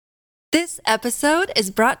This episode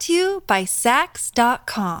is brought to you by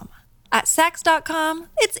Sax.com. At Sax.com,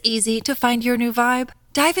 it's easy to find your new vibe.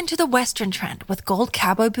 Dive into the Western trend with gold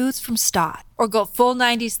cowboy boots from Stott, or go full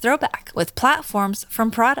 90s throwback with platforms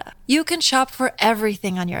from Prada. You can shop for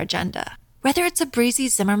everything on your agenda, whether it's a breezy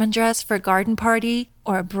Zimmermann dress for a garden party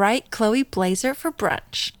or a bright Chloe blazer for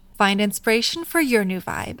brunch. Find inspiration for your new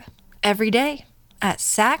vibe every day at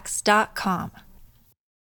Sax.com.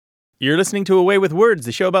 You're listening to A Way with Words,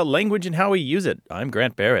 the show about language and how we use it. I'm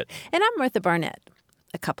Grant Barrett. And I'm Martha Barnett.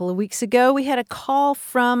 A couple of weeks ago, we had a call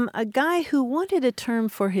from a guy who wanted a term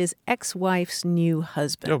for his ex-wife's new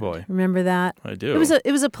husband. Oh, boy. Remember that? I do.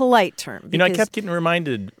 It was a polite term. You know, I kept getting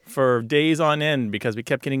reminded for days on end because we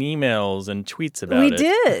kept getting emails and tweets about it.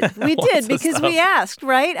 We did, because we asked,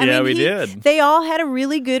 right? I mean, we did. They all had a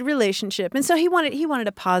really good relationship, and so he wanted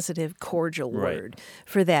a positive, cordial word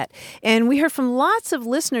for that. And we heard from lots of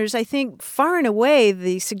listeners. I think far and away,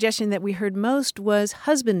 the suggestion that we heard most was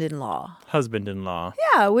husband-in-law. Husband-in-law.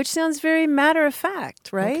 Yeah, which sounds very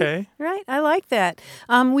matter-of-fact, right? Okay. Right, I like that.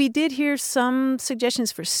 We did hear some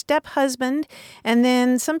suggestions for step-husband, and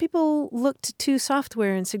then some people looked to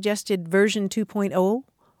software and suggested version 2.0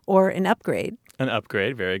 or an upgrade. An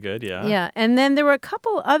upgrade, very good, yeah. Yeah, and then there were a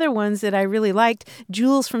couple other ones that I really liked.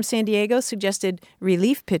 Jules from San Diego suggested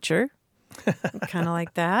relief pitcher, kind of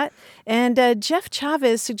like that. And Jeff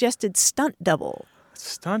Chavez suggested stunt double.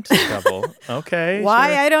 Stunt double. Okay. Why?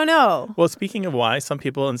 Sure. I don't know. Well, speaking of why, some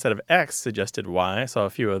people instead of X suggested Y. I saw a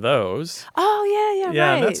few of those. Oh, yeah, right.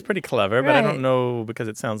 Yeah, that's pretty clever, but I don't know because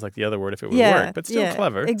it sounds like the other word if it would work, but still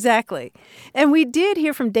clever. Exactly. And we did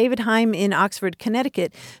hear from David Heim in Oxford,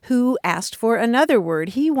 Connecticut, who asked for another word.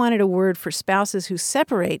 He wanted a word for spouses who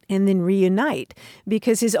separate and then reunite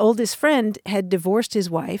because his oldest friend had divorced his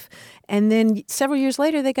wife, and then several years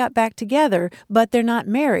later they got back together, but they're not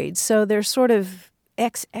married, so they're sort of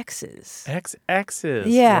XXs. XXs.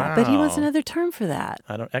 Yeah, wow. But he wants another term for that.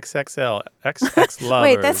 I don't, XX lovers.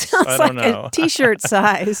 Wait, that sounds like a T-shirt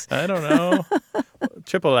size. I don't know.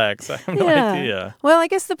 Triple X. I have no idea. Well, I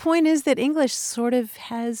guess the point is that English sort of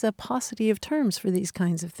has a paucity of terms for these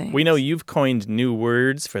kinds of things. We know you've coined new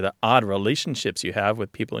words for the odd relationships you have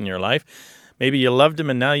with people in your life. Maybe you loved them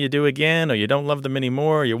and now you do again, or you don't love them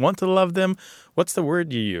anymore, or you want to love them. What's the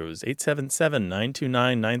word you use?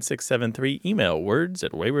 877-929-9673. Email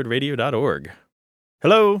words@waywardradio.org.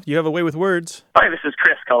 Hello, you have A Way with Words. Hi, this is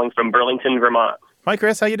Chris calling from Burlington, Vermont. Hi,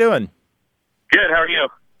 Chris. How you doing? Good, how are you?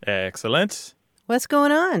 Excellent. What's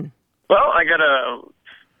going on? Well, I got a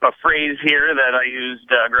phrase here that I used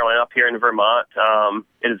growing up here in Vermont.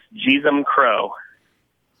 It's Jeezum Crow.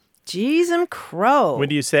 Jeezum Crow. When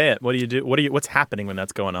do you say it? What do you do? What's happening when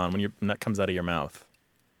that's going on, when that comes out of your mouth?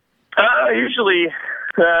 Usually,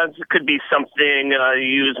 it could be something you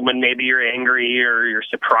use when maybe you're angry or you're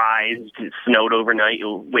surprised. It snowed overnight.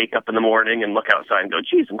 You'll wake up in the morning and look outside and go,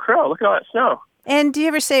 Jeezum Crow, look at all that snow. And do you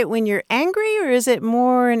ever say it when you're angry, or is it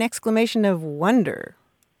more an exclamation of wonder?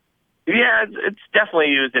 Yeah, it's definitely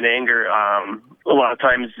used in anger. A lot of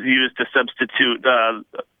times used to substitute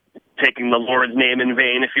taking the Lord's name in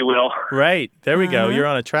vain, if you will. Right. There we go. You're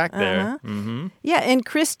on a track there. Mm-hmm. Yeah, and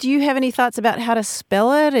Chris, do you have any thoughts about how to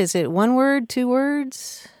spell it? Is it one word, two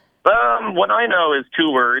words? What I know is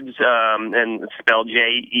two words, and it's spelled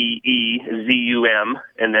Jeezum,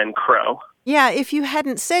 and then crow. Yeah, if you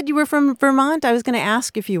hadn't said you were from Vermont, I was going to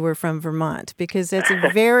ask if you were from Vermont, because that's a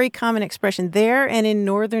very common expression there and in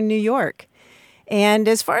northern New York. And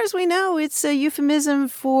as far as we know, it's a euphemism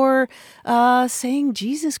for saying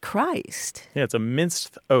Jesus Christ. Yeah, it's a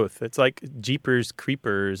minced oath. It's like Jeepers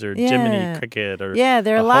Creepers or Jiminy Cricket or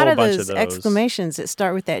there are a lot of those exclamations that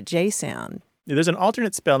start with that J sound. There's an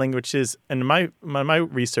alternate spelling, which is, in my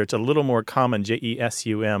research, a little more common,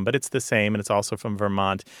 Jesum, but it's the same, and it's also from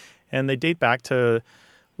Vermont. And they date back to,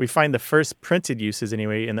 we find the first printed uses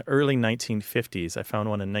anyway in the early 1950s. I found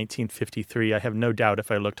one in 1953. I have no doubt if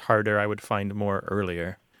I looked harder, I would find more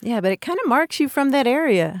earlier. Yeah, but it kind of marks you from that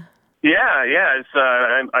area. Yeah. It's,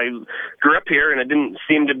 I grew up here, and it didn't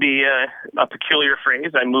seem to be a peculiar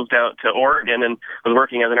phrase. I moved out to Oregon and was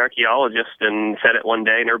working as an archaeologist and said it one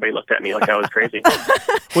day, and everybody looked at me like I was crazy.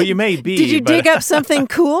 Well, you may be. Did you dig up something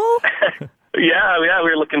cool? Yeah, we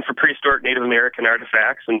were looking for prehistoric Native American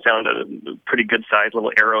artifacts and found a pretty good-sized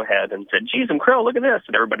little arrowhead and said, "Jeezum Crow, look at this!"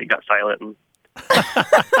 And everybody got silent and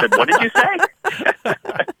said, "What did you say?"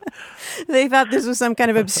 They thought this was some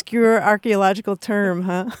kind of obscure archaeological term,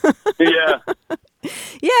 huh? Yeah.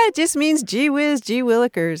 Yeah, it just means gee whiz, gee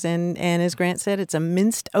willikers, and as Grant said, it's a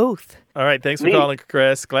minced oath. All right, thanks for calling,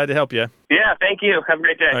 Chris. Glad to help you. Yeah, thank you. Have a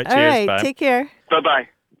great day. All right, cheers. All right, bye. Take care. Bye-bye.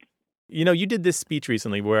 You did this speech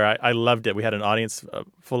recently where I loved it. We had an audience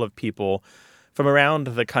full of people from around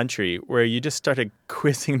the country where you just started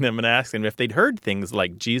quizzing them and asking them if they'd heard things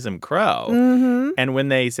like geez and crow. Mm-hmm. And when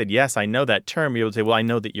they said, yes, I know that term, you would say, well, I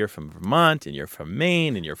know that you're from Vermont and you're from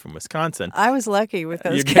Maine and you're from Wisconsin. I was lucky with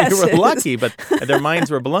those guesses. You were lucky, but their minds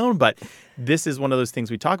were blown. But this is one of those things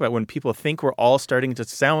we talk about when people think we're all starting to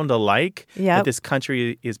sound alike, that this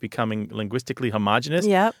country is becoming linguistically homogenous.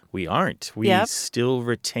 Yep. We aren't. We still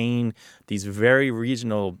retain these very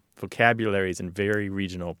regional vocabularies and very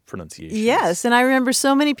regional pronunciations. Yes, and I remember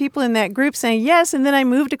so many people in that group saying yes, and then I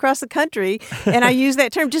moved across the country and I used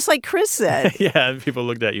that term just like Chris said. Yeah, and people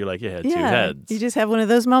looked at you like you had two heads. You just have one of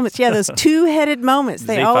those moments. Yeah, those two-headed moments.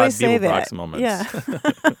 They always say that. Moments. Yeah.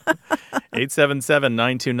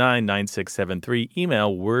 877-929-9673.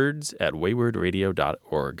 Email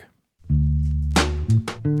words@waywardradio.org.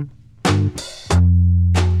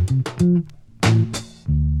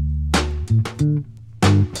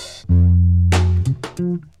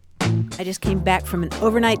 I just came back from an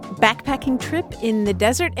overnight backpacking trip in the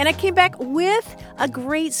desert, and I came back with a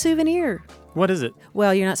great souvenir. What is it?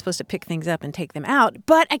 Well, you're not supposed to pick things up and take them out,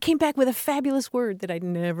 but I came back with a fabulous word that I'd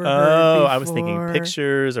never heard before. I was thinking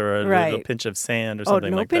pictures or a little pinch of sand or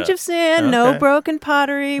something like that. No pinch of sand, no broken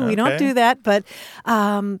pottery. We don't do that. But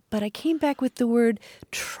I came back with the word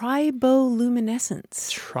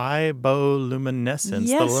triboluminescence. Triboluminescence.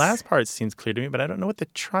 Yes. The last part seems clear to me, but I don't know what the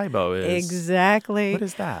tribo is. Exactly. What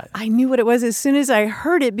is that? I knew what it was as soon as I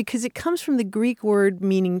heard it because it comes from the Greek word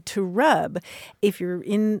meaning to rub. If you're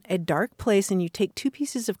in a dark place and you take two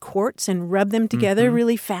pieces of quartz and rub them together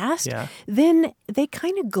really fast, then they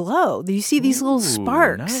kind of glow. You see these little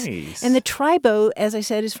sparks. Nice. And the tribo, as I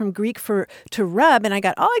said, is from Greek for to rub. And I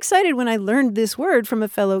got all excited when I learned this word from a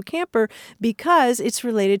fellow camper because it's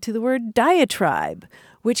related to the word diatribe,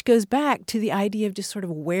 which goes back to the idea of just sort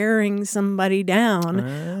of wearing somebody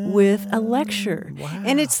down with a lecture. Wow.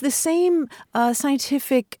 And it's the same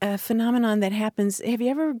scientific phenomenon that happens. Have you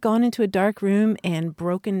ever gone into a dark room and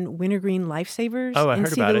broken wintergreen lifesavers I and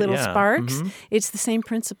heard see about the it, little yeah. sparks? Mm-hmm. It's the same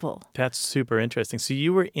principle. That's super interesting. So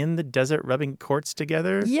you were in the desert rubbing quartz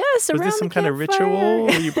together? Yes, around the Was this some kind of campfire. ritual?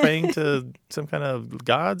 Were you praying to some kind of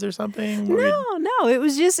gods or something? No. It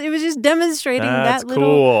was just demonstrating That's that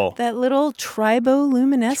cool. little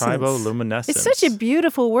triboluminescence. Triboluminescence. It's such a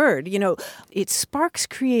beautiful word. It's sparks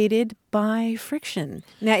created by friction.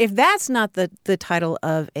 Now, if that's not the title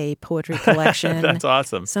of a poetry collection, That's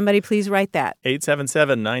awesome. Somebody please write that.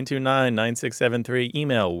 877-929-9673.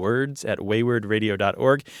 Email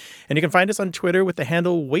words@waywardradio.org. And you can find us on Twitter with the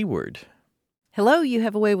handle Wayward. Hello, you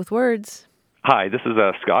have a way with words. Hi, this is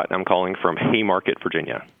Scott. I'm calling from Haymarket,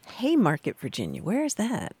 Virginia. Haymarket, Virginia. Where is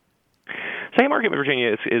that? Haymarket,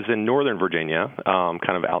 Virginia is in northern Virginia, kind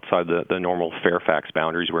of outside the normal Fairfax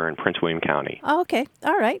boundaries. We're in Prince William County. Oh, okay.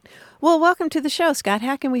 All right. Well, welcome to the show, Scott.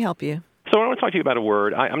 How can we help you? So I want to talk to you about a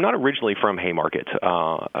word. I'm not originally from Haymarket,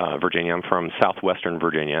 Virginia. I'm from southwestern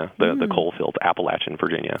Virginia, the coal fields, Appalachian,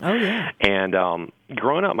 Virginia. Oh, yeah. And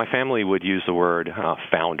growing up, my family would use the word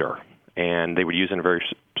founder, and they would use it in a very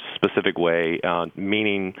specific way,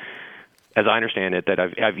 meaning, as I understand it, that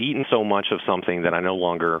I've eaten so much of something that I no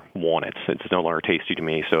longer want it. It's no longer tasty to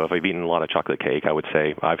me. So if I've eaten a lot of chocolate cake, I would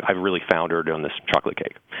say I've really foundered on this chocolate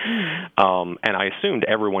cake. And I assumed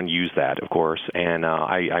everyone used that, of course. And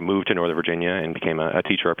I moved to Northern Virginia and became a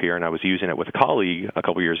teacher up here. And I was using it with a colleague a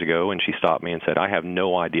couple years ago, and she stopped me and said, "I have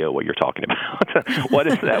no idea what you're talking about. What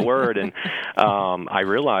is that word?" And I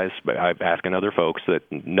realized, I'm asking other folks, that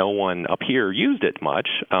no one up here used it much.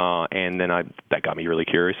 And then that got me really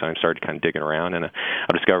curious. I started kind of digging around, and I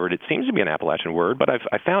discovered it seems to be an Appalachian word, but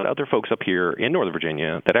I found other folks up here in Northern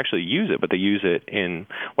Virginia that actually use it, but they use it in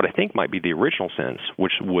what I think might be the original sense,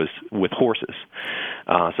 which was with horses.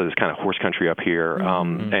 So there's kind of horse country up here.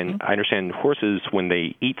 And I understand horses, when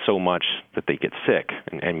they eat so much that they get sick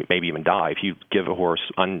and maybe even die, if you give a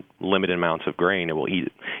horse unlimited amounts of grain, it will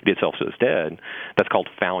eat itself so it's dead. That's called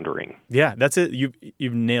foundering. Yeah, that's it.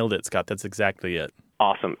 You've nailed it, Scott. That's exactly it.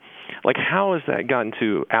 Awesome. Like, how has that gotten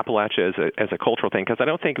to Appalachia as a cultural thing? Because I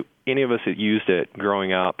don't think any of us that used it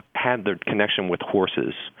growing up had the connection with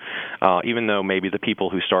horses, even though maybe the people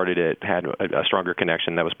who started it had a stronger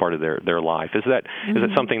connection that was part of their life. Is it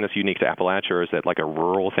something that's unique to Appalachia, or is it like a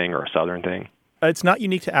rural thing or a southern thing? It's not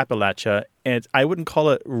unique to Appalachia, and I wouldn't call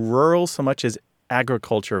it rural so much as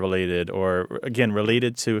agriculture related, or again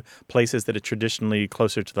related to places that are traditionally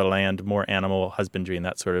closer to the land, more animal husbandry and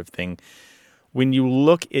that sort of thing. When you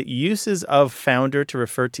look at uses of founder to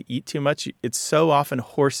refer to eat too much, it's so often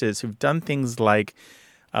horses who've done things like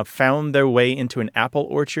found their way into an apple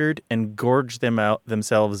orchard and gorged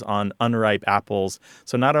themselves on unripe apples.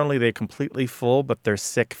 So not only are they completely full, but they're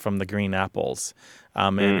sick from the green apples.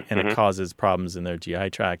 And it causes problems in their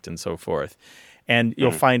GI tract and so forth. And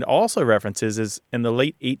you'll find also references is in the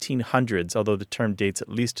late 1800s, although the term dates at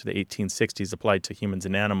least to the 1860s applied to humans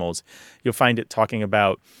and animals, you'll find it talking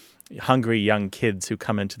about hungry young kids who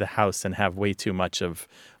come into the house and have way too much of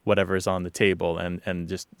whatever is on the table and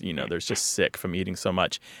just, they're just sick from eating so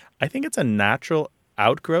much. I think it's a natural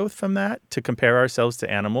outgrowth from that to compare ourselves to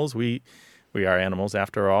animals. We are animals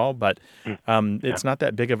after all, but it's not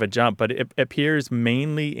that big of a jump. But it appears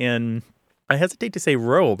mainly in, I hesitate to say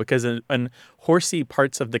rural, because in horsey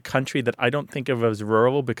parts of the country that I don't think of as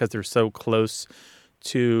rural because they're so close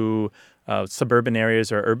to suburban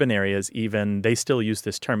areas or urban areas even, they still use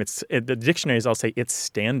this term. The dictionaries all say it's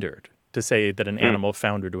standard to say that an animal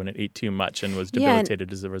foundered when it ate too much and was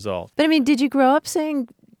debilitated as a result. But I mean, did you grow up saying,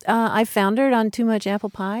 I foundered on too much apple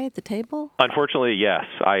pie at the table? Unfortunately, yes.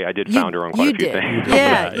 I did founder on quite a few things.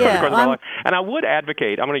 Yeah. And I would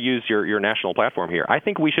advocate, I'm going to use your national platform here, I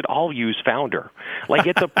think we should all use founder. Like,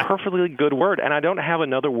 it's a perfectly good word, and I don't have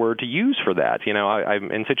another word to use for that.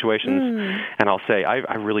 I'm in situations, and I'll say,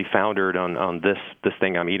 I really foundered on this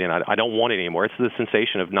thing I'm eating. I don't want it anymore. It's the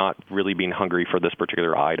sensation of not really being hungry for this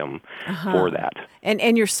particular item for that.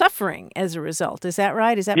 And you're suffering as a result. Is that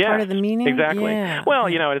right? Is that part of the meaning? Exactly. Yeah. Well,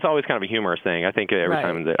 it's always kind of a humorous thing. I think every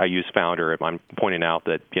time that I use founder, I'm pointing out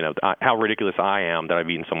that, how ridiculous I am that I've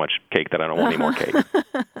eaten so much cake that I don't want any more cake.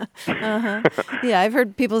 Yeah, I've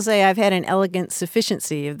heard people say I've had an elegant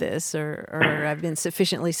sufficiency of this, or I've been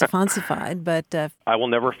sufficiently sophisticated, but... I will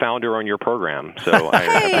never founder on your program, so I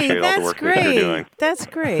appreciate all the work that you're doing. That's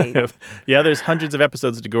great. Yeah, there's hundreds of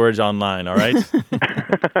episodes to gorge online, all right?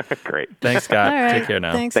 Great. Thanks, Scott. All right. Take care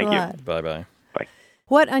now. Thanks a lot. Bye-bye.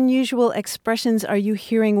 What unusual expressions are you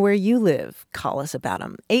hearing where you live? Call us about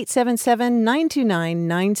them.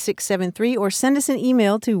 877-929-9673 or send us an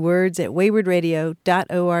email to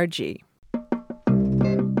words@waywardradio.org.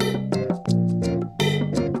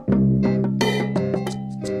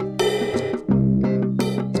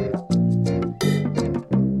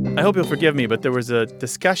 I hope you'll forgive me, but there was a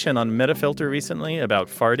discussion on Metafilter recently about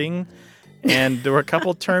farting. And there were a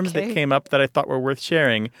couple terms that came up that I thought were worth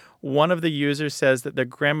sharing. One of the users says that their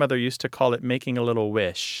grandmother used to call it making a little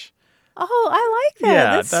wish. Oh, I like that.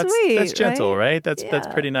 Yeah, that's sweet. That's gentle, right? That's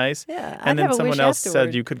pretty nice. Yeah, and then someone else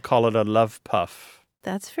said you could call it a love puff.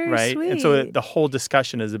 That's very right? sweet. And so the whole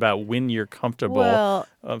discussion is about when you're comfortable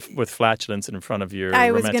with flatulence in front of your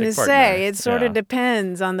romantic partner. I was going to say, it sort of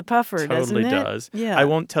depends on the puffer, doesn't it? Totally does. Yeah. I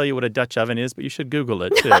won't tell you what a Dutch oven is, but you should Google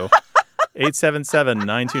it, too.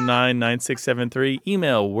 877-929-9673.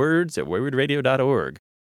 Email words@waywardradio.org.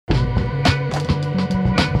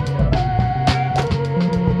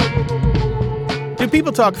 Do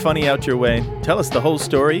people talk funny out your way? Tell us the whole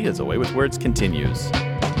story as A Way with Words continues.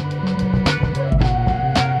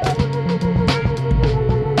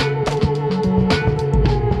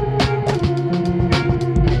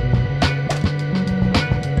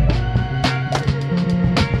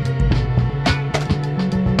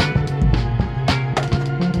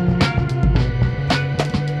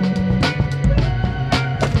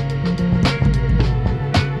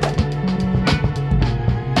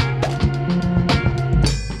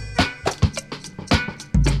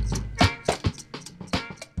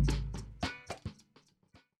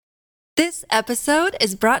 This episode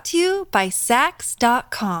is brought to you by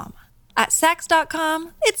Sax.com. At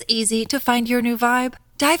Sax.com, it's easy to find your new vibe.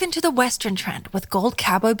 Dive into the Western trend with gold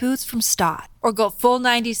cowboy boots from Stott, or go full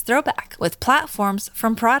 90s throwback with platforms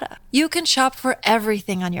from Prada. You can shop for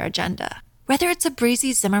everything on your agenda, whether it's a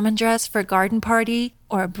breezy Zimmermann dress for a garden party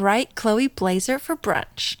or a bright Chloe blazer for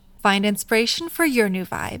brunch. Find inspiration for your new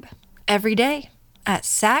vibe every day at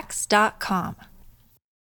Sax.com.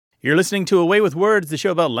 You're listening to A Way with Words, the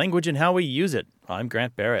show about language and how we use it. I'm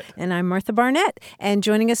Grant Barrett. And I'm Martha Barnett. And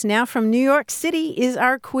joining us now from New York City is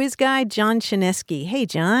our quiz guy, John Chinesky. Hey,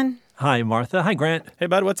 John. Hi, Martha. Hi, Grant. Hey,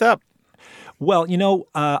 bud, what's up? Well,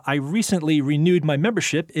 I recently renewed my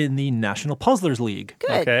membership in the National Puzzlers League.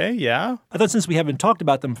 Good. Okay, yeah. I thought since we haven't talked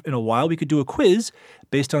about them in a while, we could do a quiz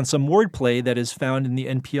based on some wordplay that is found in the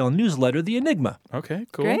NPL newsletter, The Enigma. Okay,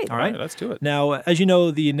 cool. Great. All right, let's do it. Now, as you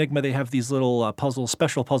know, The Enigma, they have these little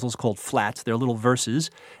special puzzles called flats. They're little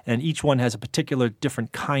verses, and each one has a particular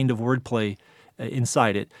different kind of wordplay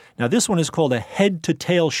inside it. Now, this one is called a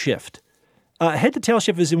head-to-tail shift. Head-to-tail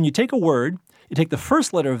shift is when you take a word, you take the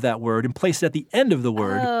first letter of that word and place it at the end of the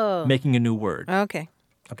word, making a new word. Okay.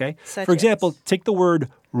 Okay? Such For example, take the word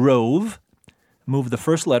rove. Move the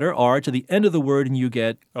first letter, R, to the end of the word, and you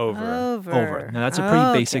get over. Now, that's a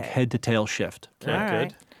pretty basic head-to-tail shift. Okay, All good.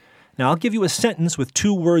 right. Now, I'll give you a sentence with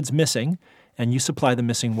 2 words missing, and you supply the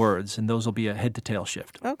missing words, and those will be a head-to-tail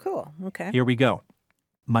shift. Oh, cool. Okay. Here we go.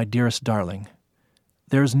 My dearest darling,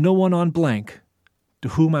 there is no one on blank to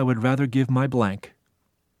whom I would rather give my blank.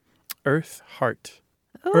 Earth, heart.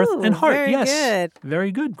 Earth and heart, very yes. Good.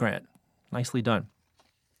 Very good, Grant. Nicely done.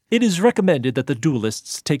 It is recommended that the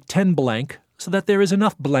duelists take 10 blank so that there is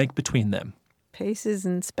enough blank between them. Paces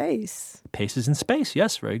in space. Paces in space,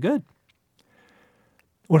 yes, very good.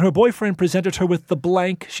 When her boyfriend presented her with the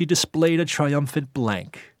blank, she displayed a triumphant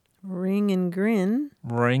blank. Ring and grin.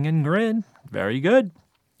 Ring and grin, very good.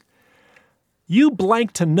 You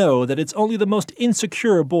blank to know that it's only the most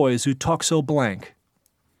insecure boys who talk so blank.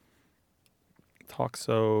 Talk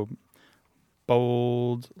so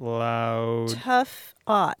bold, loud. Tough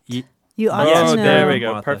ought. Ye- You ought Yes, to know. There we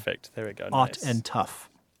go. Martha. Perfect. There we go. Ought Nice. and tough.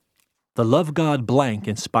 The love god blank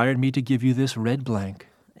inspired me to give you this red blank.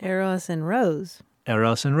 Eros and Rose.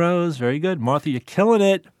 Eros and Rose, very good. Martha, you're killing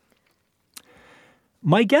it.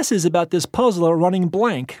 My guesses about this puzzle are running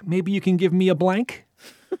blank. Maybe you can give me a blank?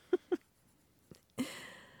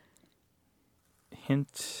 Hint.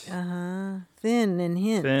 Thin and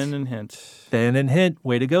hint. Thin and hint. Thin and hint.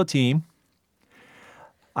 Way to go, team.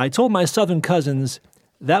 I told my southern cousins,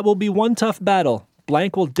 that will be one tough battle.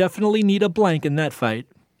 Blank will definitely need a blank in that fight.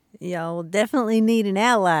 Y'all definitely need an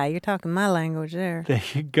ally. You're talking my language there. There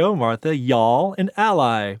you go, Martha. Y'all, an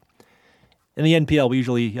ally. In the NPL, we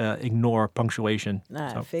usually ignore punctuation.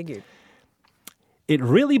 I figured. It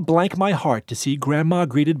really blank my heart to see Grandma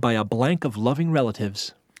greeted by a blank of loving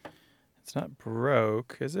relatives. It's not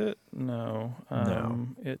broke, is it? No. No.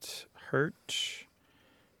 It hurt.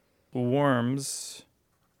 Worms.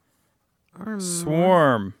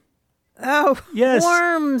 Swarm. Oh, Yes.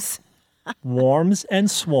 worms. Warms and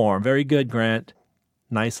swarm. Very good, Grant.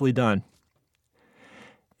 Nicely done.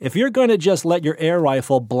 If you're going to just let your air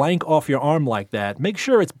rifle blank off your arm like that, make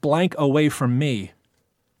sure it's blank away from me.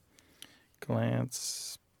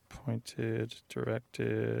 Glance. Pointed.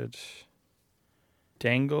 Directed.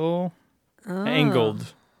 Dangle.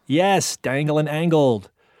 Angled. Yes, dangle and angled.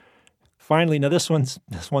 Finally, now this one's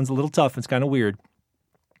a little tough. It's kind of weird.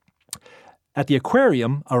 At the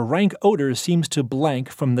aquarium, a rank odor seems to blank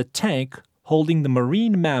from the tank holding the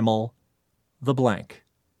marine mammal, the blank.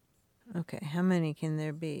 Okay, how many can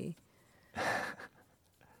there be?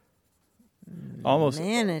 Almost.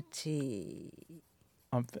 Manatee.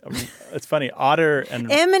 It's funny. Otter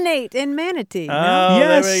and. Emanate and manatee. no? Oh,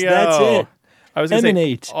 Yes, there we go. that's it. I was going to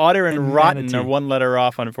Emanate say otter and and rotten manatee. are one letter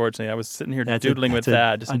off, unfortunately. I was sitting here doodling with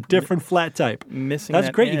that. Just a different flat type. Missing That's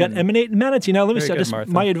that great. You got N. emanate and manatee. Now, let me Very say, good, just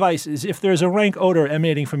Martha. my advice is if there's a rank odor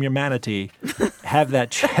emanating from your manatee, have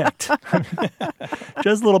that checked.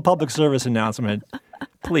 Just a little public service announcement.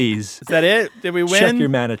 Please. Is that it? Did we win? Check your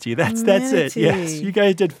manatee. That's it. Manatee. Yes, you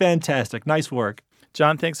guys did fantastic. Nice work.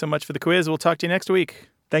 John, thanks so much for the quiz. We'll talk to you next week.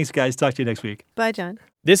 Thanks, guys. Talk to you next week. Bye, John.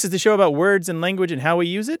 This is the show about words and language and how we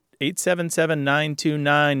use it.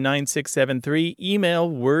 877-929-9673. Email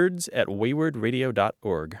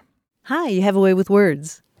words@waywardradio.org. Hi, you have a way with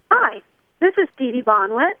words. Hi, this is Dee Dee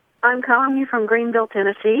Bonwit. I'm calling you from Greenville,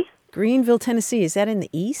 Tennessee. Greenville, Tennessee. Is that in the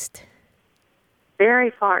east?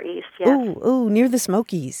 Very far east, yes. Ooh, near the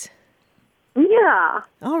Smokies. Yeah,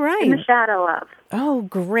 All right. in the shadow of. Oh,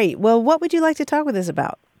 great. Well, what would you like to talk with us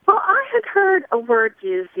about? Well, I had heard a word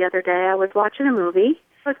used the other day. I was watching a movie.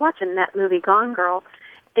 I was watching that movie, Gone Girl,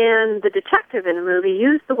 and the detective in the movie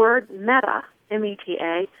used the word meta,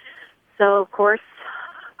 M-E-T-A. So, of course,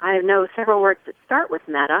 I know several words that start with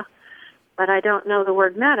meta, but I don't know the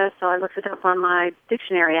word meta, so I looked it up on my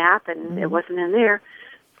dictionary app, and it wasn't in there.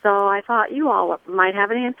 So I thought you all might have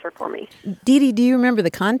an answer for me. Dee Dee, do you remember the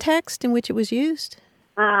context in which it was used?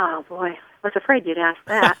 Oh, boy. I was afraid you'd ask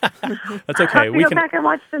that. That's I'll okay. have to go back and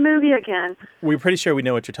watch the movie again. We're pretty sure we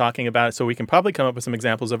know what you're talking about, so we can probably come up with some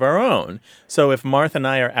examples of our own. So if Martha and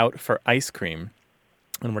I are out for ice cream,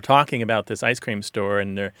 and we're talking about this ice cream store,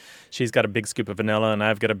 and she's got a big scoop of vanilla, and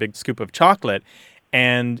I've got a big scoop of chocolate,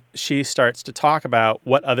 and she starts to talk about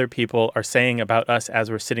what other people are saying about us as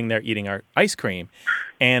we're sitting there eating our ice cream.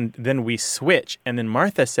 And then we switch. And then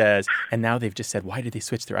Martha says, and now they've just said, why did they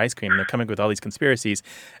switch their ice cream? And they're coming with all these conspiracies.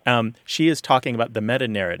 She is talking about the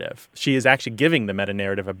meta-narrative. She is actually giving the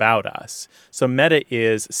meta-narrative about us. So meta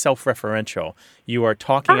is self-referential. You are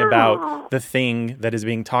talking about the thing that is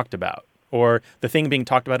being talked about. Or the thing being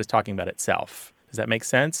talked about is talking about itself. Does that make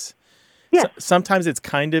sense? Yes. Sometimes it's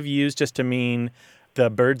kind of used just to mean the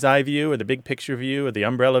bird's eye view or the big picture view or the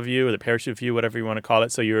umbrella view or the parachute view, whatever you want to call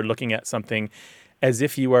it. So you're looking at something as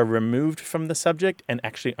if you are removed from the subject and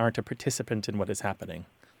actually aren't a participant in what is happening.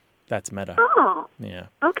 That's meta. Oh, Yeah.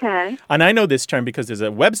 okay. And I know this term because there's a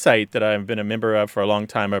website that I've been a member of for a long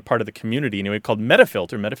time, or part of the community anyway, called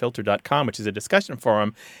Metafilter, metafilter.com, which is a discussion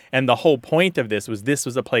forum. And the whole point of this was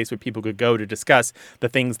a place where people could go to discuss the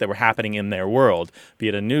things that were happening in their world, be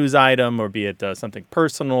it a news item or be it something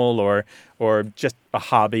personal or just a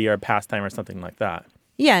hobby or a pastime or something like that.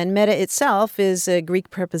 Yeah, and meta itself is a Greek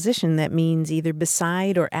preposition that means either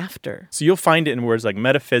beside or after. So you'll find it in words like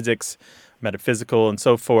metaphysics, metaphysical, and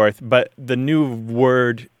so forth. But the new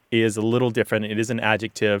word is a little different. It is an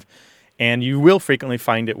adjective. And you will frequently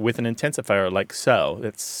find it with an intensifier like so.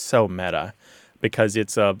 It's so meta because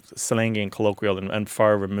it's slangy and colloquial and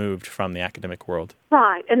far removed from the academic world.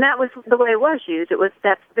 Right, and that was the way it was used.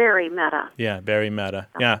 That's very meta. Yeah, very meta.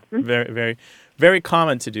 Yeah, very, very, very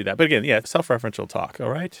common to do that. But again, yeah, self-referential talk, all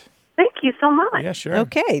right? Thank you so much. Yeah, sure.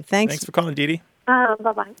 Okay, thanks. Thanks for calling, Dee Dee.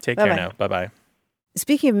 Bye-bye. Take Bye-bye. care now. Bye-bye.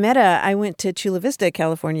 Speaking of meta, I went to Chula Vista,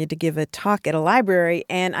 California to give a talk at a library,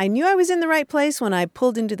 and I knew I was in the right place when I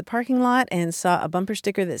pulled into the parking lot and saw a bumper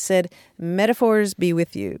sticker that said, "Metaphors be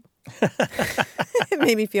with you." It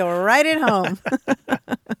made me feel right at home.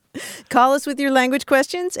 Call us with your language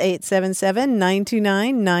questions,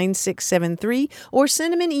 877-929-9673, or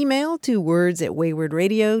send them an email to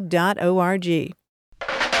words@waywardradio.org.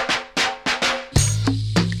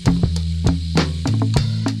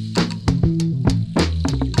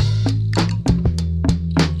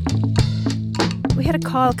 We had a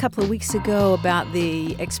call a couple of weeks ago about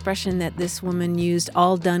the expression that this woman used,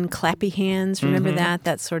 all done clappy hands. Remember that?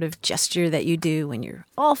 That sort of gesture that you do when you're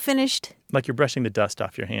all finished. Like you're brushing the dust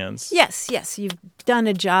off your hands. Yes, you've done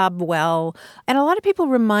a job well. And a lot of people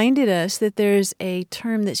reminded us that there's a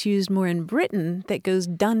term that's used more in Britain that goes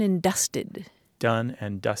done and dusted. Done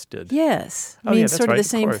and dusted. Yes. Oh, yeah, means that's sort of right, the of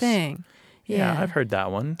same course. thing. Yeah, I've heard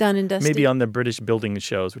that one. Done and dusted. Maybe on the British building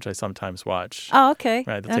shows, which I sometimes watch. Oh, okay.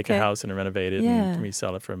 Right, they'll take a house and renovate it and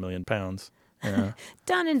resell it for £1 million. Yeah.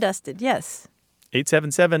 Done and dusted, yes.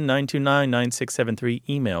 877-929-9673.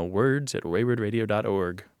 Email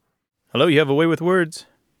words@waywardradio.org. Hello, you have a way with words.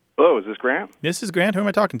 Hello, is this Grant? This is Grant. Who am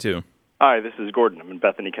I talking to? Hi, this is Gordon. I'm in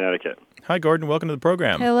Bethany, Connecticut. Hi, Gordon. Welcome to the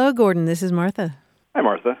program. Hello, Gordon. This is Martha. Hi,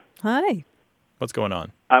 Martha. Hi. What's going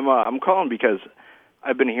on? I'm calling because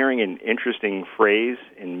I've been hearing an interesting phrase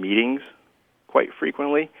in meetings quite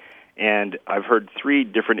frequently, and I've heard 3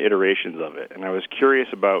 different iterations of it. And I was curious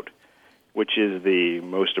about which is the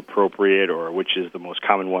most appropriate or which is the most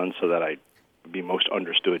common one so that I would be most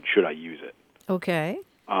understood should I use it. Okay.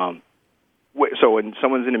 So when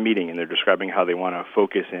someone's in a meeting and they're describing how they want to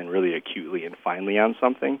focus in really acutely and finely on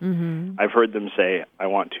something, I've heard them say, I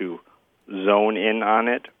want to zone in on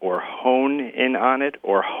it or hone in on it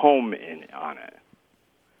or home in on it.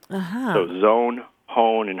 Uh-huh. So zone,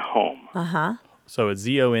 hone, and home. Uh-huh. So it's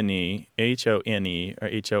ZONE, HONE, or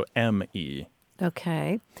HOME.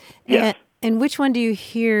 Okay. Yes. And which one do you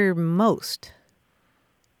hear most?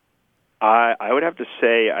 I would have to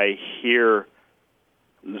say I hear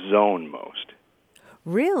zone most.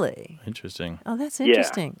 Really? Interesting. Oh, that's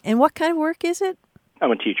interesting. And what kind of work is it?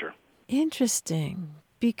 I'm a teacher. Interesting.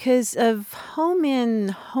 Because of hone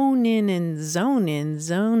in, and zone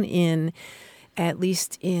in, at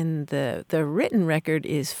least in the written record,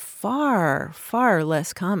 is far, far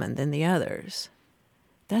less common than the others.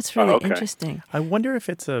 That's really interesting. I wonder if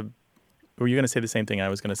it's a... Were you going to say the same thing I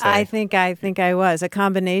was going to say? I think I was. A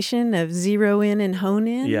combination of zero in and hone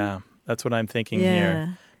in? Yeah, that's what I'm thinking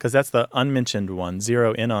here. Because that's the unmentioned one.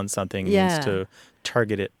 Zero in on something means to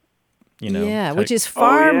target it, Yeah, which is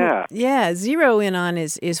far... Oh, zero in on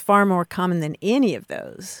is far more common than any of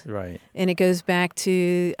those. Right. And it goes back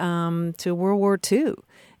to World War II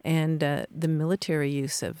and the military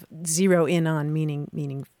use of zero in on,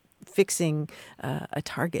 meaning fixing a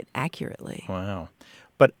target accurately. Wow.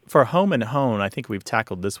 But for home and hone, I think we've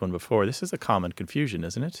tackled this one before. This is a common confusion,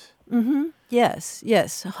 isn't it? Mm-hmm.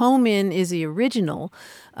 Yes. Home in is the original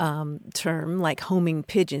term, like homing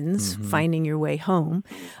pigeons, finding your way home.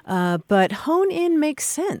 But hone in makes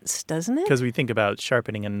sense, doesn't it? Because we think about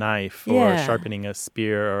sharpening a knife or sharpening a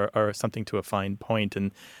spear or something to a fine point.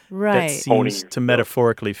 And that seems to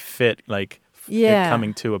metaphorically fit, like it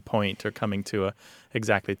coming to a point or coming to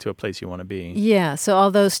exactly to a place you want to be. Yeah, so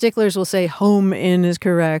although sticklers will say home in is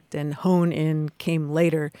correct and hone in came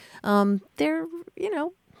later,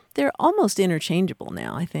 they're almost interchangeable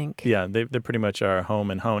now, I think. Yeah, they pretty much are home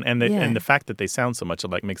and hone. And and the fact that they sound so much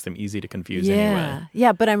alike makes them easy to confuse anyway.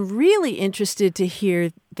 Yeah, but I'm really interested to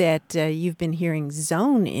hear that you've been hearing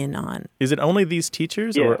zone in on. Is it only these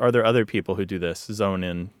teachers or are there other people who do this, zone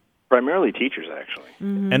in? Primarily teachers, actually.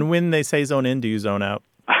 Mm-hmm. And when they say zone in, do you zone out?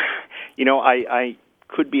 I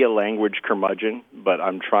could be a language curmudgeon, but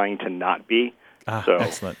I'm trying to not be. So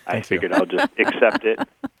excellent. I figured I'll just accept it.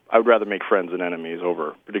 I would rather make friends than enemies,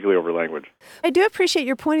 particularly over language. I do appreciate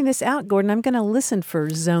your pointing this out, Gordon. I'm going to listen for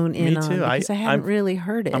zone in Me too. on because I haven't really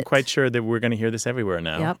heard it. I'm quite sure that we're going to hear this everywhere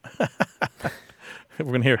now. Yep. We're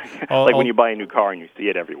going to hear when you buy a new car and you see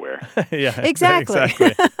it everywhere. Yeah, exactly.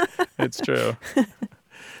 It's true.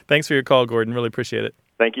 Thanks for your call, Gordon. Really appreciate it.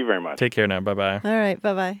 Thank you very much. Take care now. Bye-bye. All right.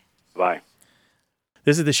 Bye-bye. Bye.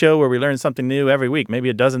 This is the show where we learn something new every week, maybe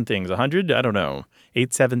a dozen things, 100, I don't know.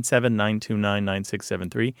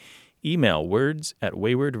 877-929-9673. Email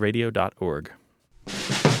words@waywardradio.org.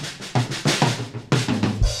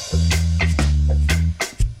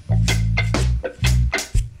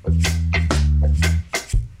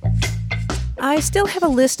 I still have a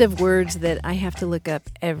list of words that I have to look up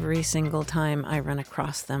every single time I run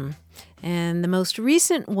across them. And the most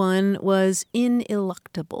recent one was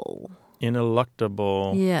ineluctable.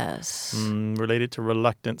 Ineluctable. Yes. Related to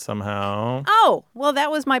reluctant somehow. Oh, well,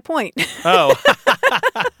 that was my point. Oh.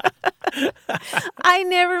 I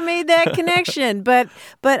never made that connection, but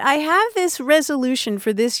I have this resolution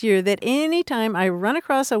for this year that anytime I run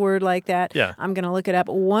across a word like that, I'm going to look it up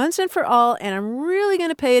once and for all, and I'm really going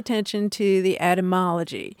to pay attention to the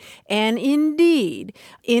etymology. And indeed,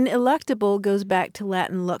 ineluctable goes back to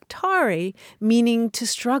Latin luctare, meaning to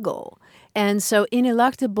struggle. And so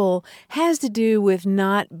ineluctable has to do with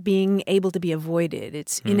not being able to be avoided.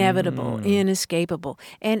 It's inevitable, inescapable.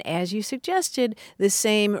 And as you suggested, the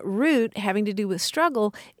same root having to do with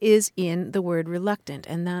struggle is in the word reluctant.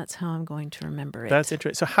 And that's how I'm going to remember it. That's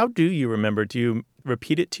interesting. So how do you remember? Do you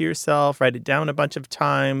repeat it to yourself, write it down a bunch of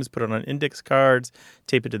times, put it on index cards,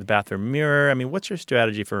 tape it to the bathroom mirror? I mean, what's your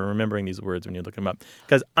strategy for remembering these words when you look them up?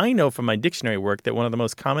 Because I know from my dictionary work that one of the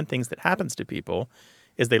most common things that happens to people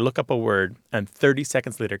is they look up a word and 30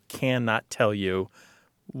 seconds later cannot tell you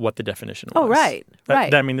what the definition was. Oh, right,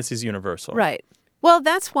 right. I mean, this is universal. Right. Well,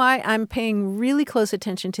 that's why I'm paying really close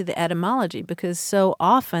attention to the etymology, because so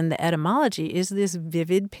often the etymology is this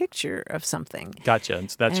vivid picture of something. Gotcha.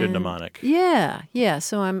 And so that's your mnemonic. Yeah, yeah.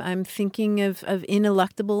 So I'm thinking of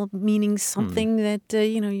ineluctable meaning something that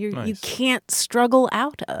you can't struggle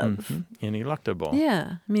out of. Mm-hmm. Ineluctable.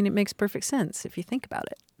 Yeah. I mean, it makes perfect sense if you think about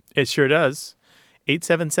it. It sure does.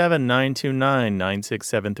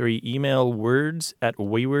 877-929-9673. Email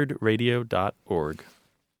words@waywardradio.org.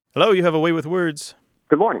 Hello, you have a way with words.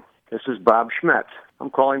 Good morning. This is Bob Schmetz.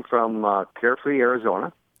 I'm calling from Carefree,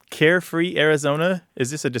 Arizona. Carefree, Arizona?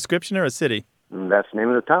 Is this a description or a city? That's the name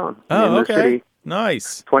of the town. Oh, name okay. Of the city,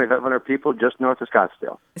 nice. 2,500 people just north of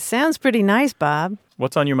Scottsdale. Sounds pretty nice, Bob.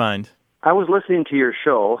 What's on your mind? I was listening to your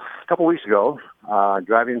show a couple weeks ago,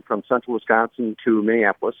 driving from central Wisconsin to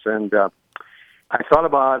Minneapolis, and I thought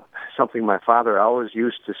about something my father always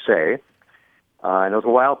used to say, and it was a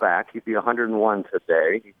while back. He'd be 101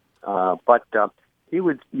 today, but he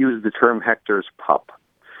would use the term Hector's pup,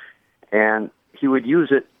 and he would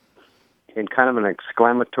use it in kind of an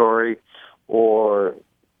exclamatory or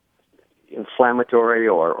inflammatory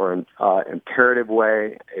or imperative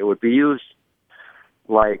way. It would be used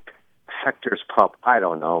like Hector's pup. I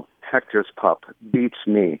don't know. Hector's pup beats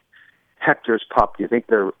me. Hector's pup. Do you think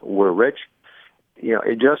we're rich? You know,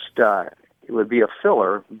 it would be a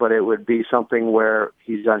filler, but it would be something where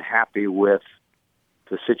he's unhappy with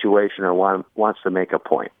the situation or wants to make a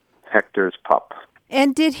point. Hector's pup.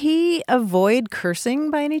 And did he avoid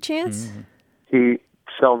cursing by any chance? Mm-hmm. He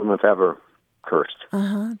seldom, if ever, cursed.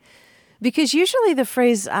 Uh-huh. Because usually the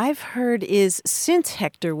phrase I've heard is since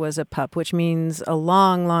Hector was a pup, which means a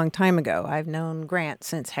long, long time ago. I've known Grant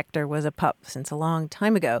since Hector was a pup, since a long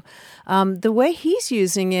time ago. The way he's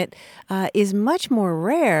using it is much more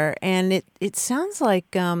rare, and it sounds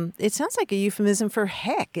like a euphemism for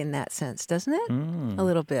heck in that sense, doesn't it? A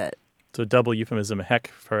little bit. So double euphemism, heck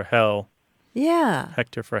for hell. Yeah.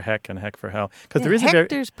 Hector for heck and heck for hell. Because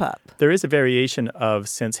Hector's pup. There is a variation of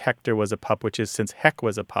since Hector was a pup, which is since Heck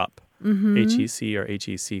was a pup. Mm-hmm. H-E-C or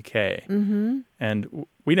H-E-C-K. Mm-hmm. And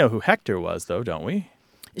we know who Hector was, though, don't we?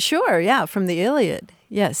 Sure, yeah, from the Iliad.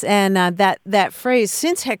 Yes, and that phrase,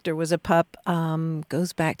 since Hector was a pup,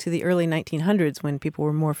 goes back to the early 1900s when people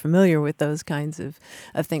were more familiar with those kinds of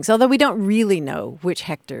things. Although we don't really know which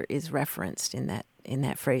Hector is referenced in that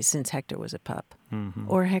phrase, since Hector was a pup,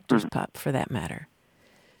 or Hector's pup, for that matter.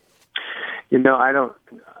 You know, I don't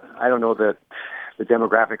know that the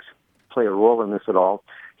demographics play a role in this at all.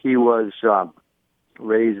 He was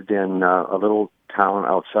raised in a little town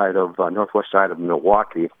outside of northwest side of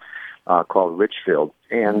Milwaukee called Richfield,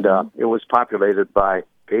 and it was populated by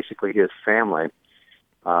basically his family.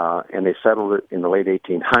 and they settled it in the late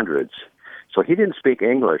 1800s. So he didn't speak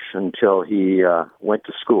English until he went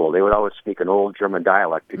to school. They would always speak an old German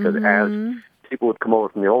dialect because as people would come over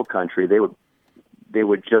from the old country, they would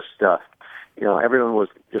just, everyone was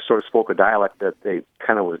just sort of spoke a dialect that they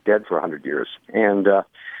kind of was dead for 100 years. And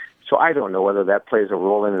so I don't know whether that plays a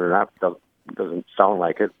role in it or not. Doesn't sound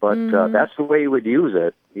like it, but that's the way he would use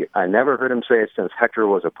it. I never heard him say it since Hector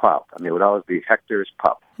was a pup. I mean, it would always be Hector's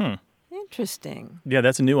pup. Interesting. Yeah,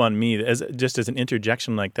 that's new on me. Just as an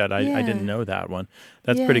interjection like that, I didn't know that one.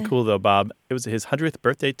 That's pretty cool, though, Bob. It was his 100th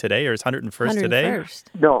birthday today, or his 101st today?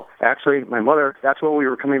 No, actually, my mother, that's what we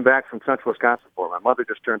were coming back from central Wisconsin for. My mother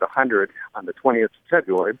just turned 100 on the 20th of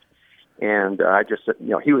February, and I just said,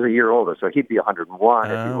 he was a year older, so he'd be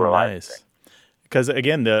 101 if he were alive. Nice. Because,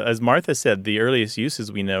 again, as Martha said, the earliest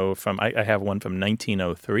uses we know from, I have one from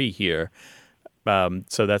 1903 here.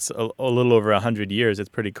 So that's a little over 100 years. It's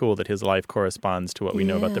pretty cool that his life corresponds to what we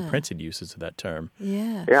know about the printed uses of that term.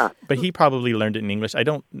 Yeah. But he probably learned it in English. I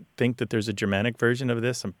don't think that there's a Germanic version of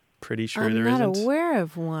this. I'm pretty sure there isn't. I'm not aware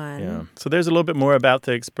of one. Yeah. So there's a little bit more about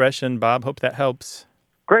the expression, Bob. Hope that helps.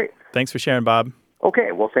 Great. Thanks for sharing, Bob.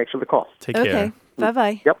 Okay. Well, thanks for the call. Take care. Okay.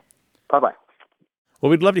 Bye-bye. Yep. Bye-bye. Well,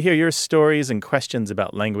 we'd love to hear your stories and questions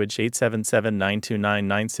about language,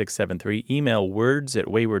 877-929-9673. Email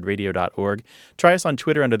words@waywardradio.org. Try us on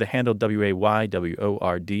Twitter under the handle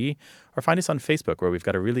WAYWORD, or find us on Facebook, where we've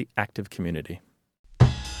got a really active community.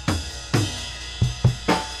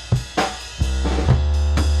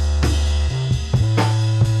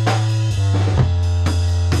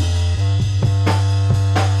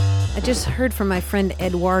 I just heard from my friend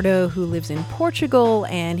Eduardo, who lives in Portugal,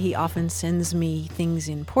 and he often sends me things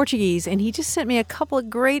in Portuguese, and he just sent me a couple of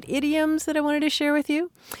great idioms that I wanted to share with you.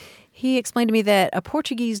 He explained to me that a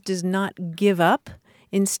Portuguese does not give up.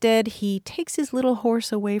 Instead, he takes his little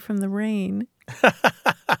horse away from the rain. Isn't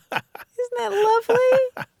that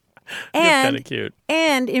lovely? That's kind of cute.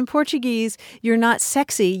 And in Portuguese, you're not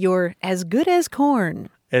sexy, you're as good as corn.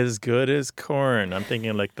 As good as corn. I'm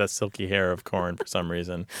thinking like the silky hair of corn for some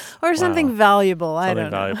reason. Or something valuable. I don't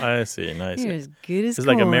know. I see. Nice. You're as good as corn. Is it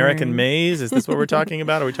like American maize? Is this what we're talking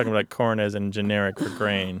about? Or are we talking about corn as in generic for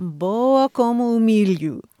grain? Boa como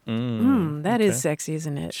milho. That is sexy,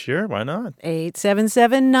 isn't it? Sure, why not?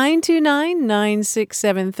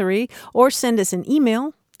 877-929-9673. Or send us an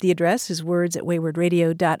email. The address is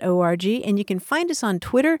words@waywardradio.org. And you can find us on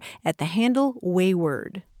Twitter at the handle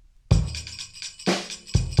Wayward.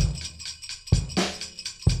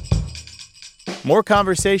 More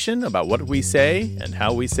conversation about what we say and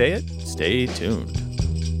how we say it. Stay tuned.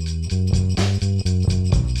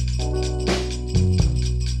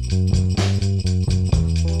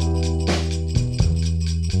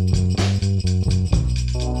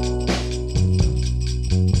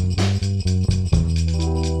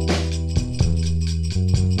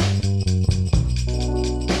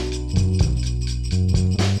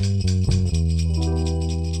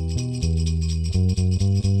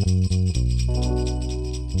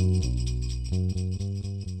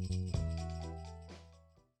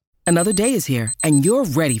 Another day is here, and you're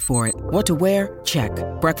ready for it. What to wear? Check.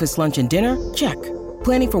 Breakfast, lunch, and dinner? Check.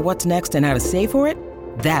 Planning for what's next and how to save for it?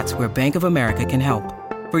 That's where Bank of America can help.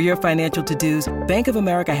 For your financial to-dos, Bank of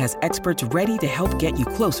America has experts ready to help get you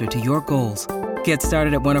closer to your goals. Get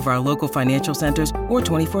started at one of our local financial centers or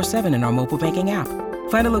 24/7 in our mobile banking app.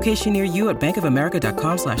 Find a location near you at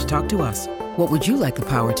bankofamerica.com/talktous. What would you like the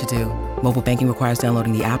power to do? Mobile banking requires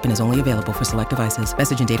downloading the app and is only available for select devices.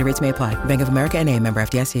 Message and data rates may apply. Bank of America N.A., member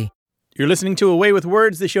FDIC. You're listening to Away with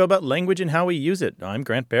Words, the show about language and how we use it. I'm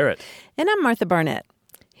Grant Barrett. And I'm Martha Barnett.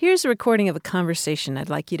 Here's a recording of a conversation I'd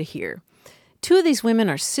like you to hear. Two of these women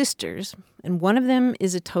are sisters, and one of them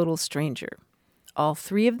is a total stranger. All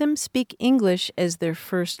three of them speak English as their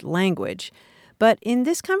first language. But in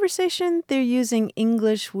this conversation, they're using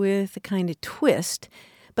English with a kind of twist.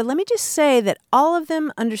 But let me just say that all of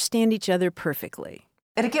them understand each other perfectly.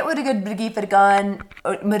 Er get what a good brigi for the gun,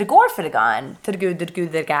 but a gore for the gun, to the good,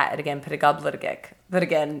 the gat, again, put a gobbler gig. But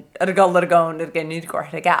again, a gobbler gun, again, need to go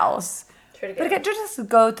to the gals. But again, just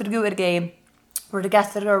go to the good game. Where the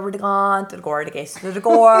guests that are gone, to the gore, the guests to the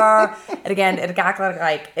gore. And again, it got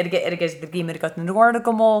like, it gets the game, it got in the gore to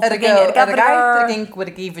come off. It got the guy, the gink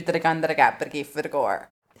would give it to the gun, the gat, but give for the gore.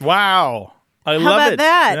 Wow. I love about it.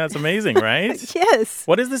 that? That's amazing, right? Yes.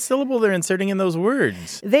 What is the syllable they're inserting in those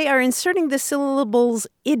words? They are inserting the syllables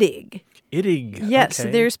idig. Idig. Yes,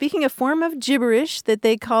 okay. They're speaking a form of gibberish that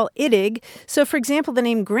they call idig. So, for example, the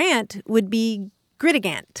name Grant would be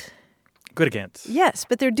Grittigant. Grittigant. Yes,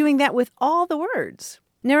 but they're doing that with all the words.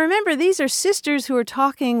 Now remember, these are sisters who are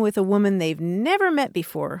talking with a woman they've never met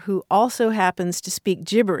before who also happens to speak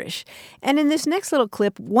gibberish. And in this next little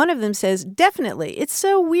clip, one of them says, "Definitely, it's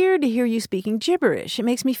so weird to hear you speaking gibberish. It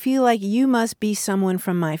makes me feel like you must be someone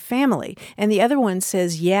from my family." And the other one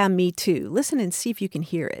says, "Yeah, me too." Listen and see if you can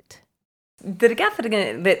hear it. Did you hear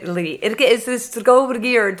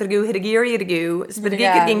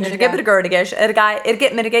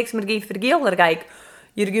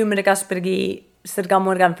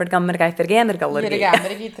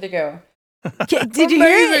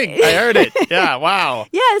it? I heard it. Yeah, wow.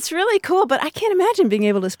 Yeah, it's really cool, but I can't imagine being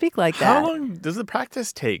able to speak like that. How long does the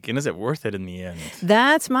practice take, and is it worth it in the end?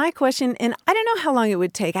 That's my question, and I don't know how long it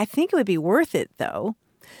would take. I think it would be worth it, though.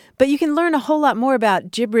 But you can learn a whole lot more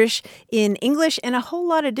about gibberish in English and a whole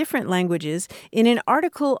lot of different languages in an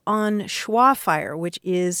article on Schwafire, which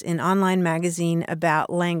is an online magazine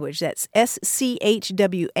about language. That's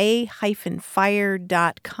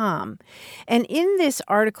schwa-fire.com. And in this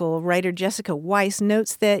article, writer Jessica Weiss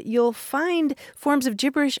notes that you'll find forms of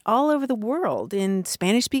gibberish all over the world, in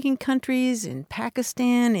Spanish-speaking countries, in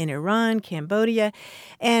Pakistan, in Iran, Cambodia.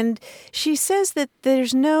 And she says that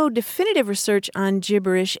there's no definitive research on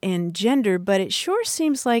gibberish and gender, but it sure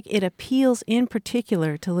seems like it appeals in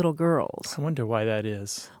particular to little girls. I wonder why that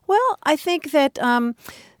is. Well, I think that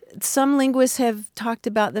some linguists have talked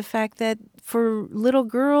about the fact that for little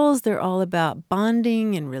girls, they're all about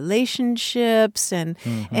bonding and relationships, and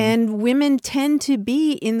women tend to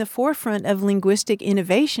be in the forefront of linguistic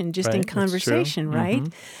innovation, just in conversation, right?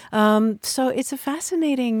 So it's a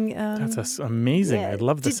fascinating. That's amazing. Yeah. I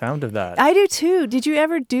love the sound of that. I do too. Did you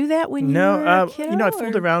ever do that when you were a kid? I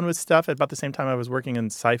fooled around with stuff at about the same time I was working in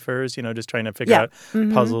ciphers. Just trying to figure out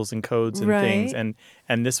puzzles and codes and things. And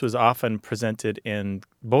this was often presented in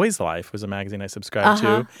Boy's Life, was a magazine I subscribed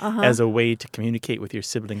to, as a way to communicate with your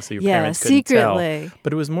siblings so your parents couldn't secretly tell.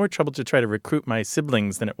 But it was more trouble to try to recruit my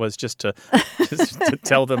siblings than it was just to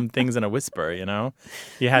tell them things in a whisper,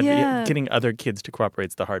 getting other kids to cooperate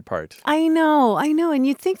is the hard part. I know. And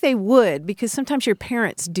you'd think they would, because sometimes your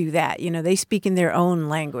parents do that. They speak in their own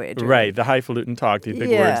language. Right, the highfalutin talk, the big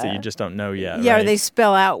words that you just don't know yet. Yeah, right? Or they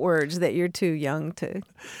spell out words that you're too young to.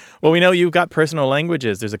 Well, we know you've got personal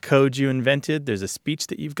languages. There's a code you invented. There's a speech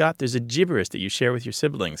that you've got. There's a gibberish that you share with your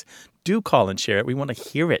siblings. Do call and share it. We want to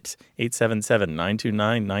hear it.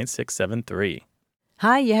 877-929-9673.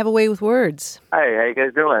 Hi, you have a way with words. Hi, how you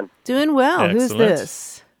guys doing? Doing well. Excellent. Who's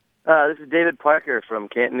this? This is David Parker from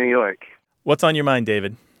Canton, New York. What's on your mind,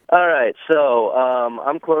 David? All right, so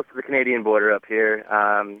I'm close to the Canadian border up here,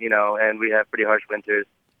 and we have pretty harsh winters.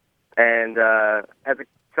 And as a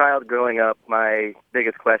child growing up, my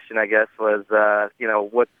biggest question, I guess, was,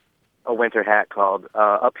 what's a winter hat called?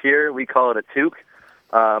 Up here, we call it a toque.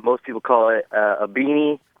 Most people call it a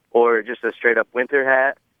beanie or just a straight-up winter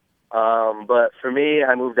hat. But for me,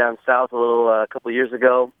 I moved down south a couple of years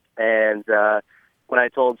ago, and when I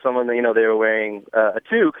told someone that, they were wearing a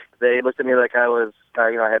toque, they looked at me like I was, I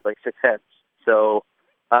had like 6 heads. So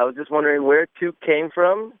I was just wondering where toque came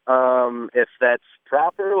from, if that's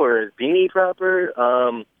proper or is beanie proper.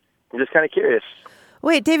 I'm just kind of curious.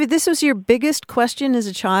 Wait, David, this was your biggest question as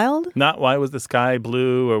a child? Not why was the sky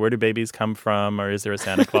blue, or where do babies come from, or is there a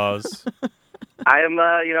Santa Claus? I am,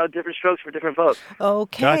 different strokes for different folks.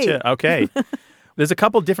 Okay. Gotcha. Okay. There's a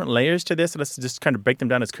couple different layers to this. So let's just kind of break them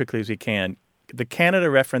down as quickly as we can. The Canada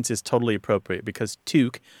reference is totally appropriate because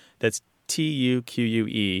toque, that's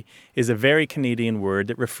Tuque, is a very Canadian word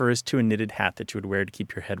that refers to a knitted hat that you would wear to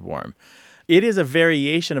keep your head warm. It is a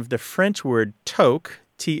variation of the French word toque,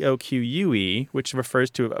 Toque, which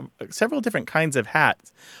refers to several different kinds of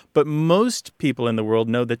hats. But most people in the world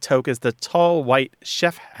know the toque as the tall white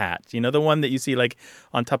chef hat. The one that you see like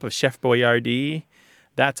on top of Chef Boyardee?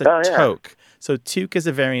 That's a toque. So toque is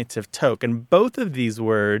a variant of toque. And both of these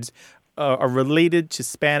words are related to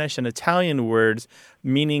Spanish and Italian words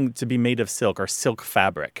meaning to be made of silk or silk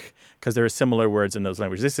fabric, because there are similar words in those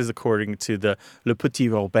languages. This is according to the Le Petit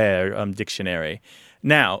Robert dictionary.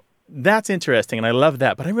 Now, that's interesting, and I love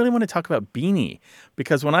that. But I really want to talk about beanie,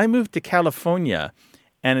 because when I moved to California,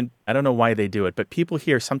 and I don't know why they do it, but people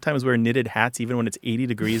here sometimes wear knitted hats even when it's 80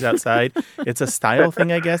 degrees outside. It's a style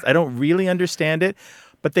thing, I guess. I don't really understand it,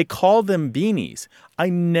 but they call them beanies. I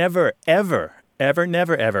never, ever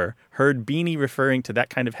heard beanie referring to that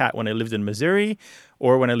kind of hat when I lived in Missouri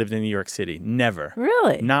or when I lived in New York City. Never.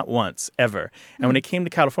 Really? Not once, ever. And when it came to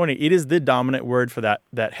California, it is the dominant word for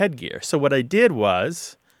that headgear. So what I did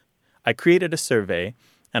was I created a survey,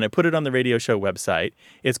 and I put it on the radio show website.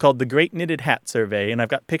 It's called the Great Knitted Hat Survey, and I've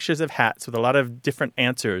got pictures of hats with a lot of different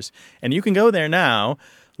answers. And you can go there now,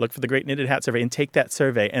 look for the Great Knitted Hat Survey and take that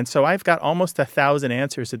survey. And so I've got almost 1,000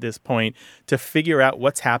 answers at this point to figure out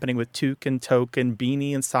what's happening with toque and toque and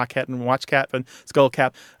beanie and sock hat and watch cap and skull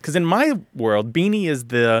cap. Because in my world, beanie is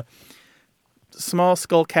the small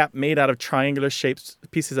skull cap made out of triangular shaped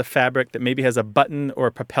pieces of fabric that maybe has a button or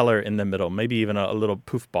a propeller in the middle, maybe even a little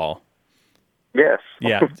poof ball. Yes.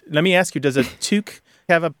 Yeah. Let me ask you, does a toque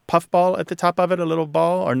have a puff ball at the top of it, a little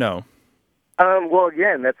ball, or no? Well,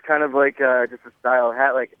 again, that's kind of like just a style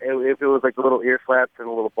hat. Like if it was like the little ear flaps and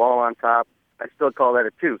a little ball on top, I still call that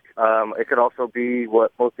a toque. It could also be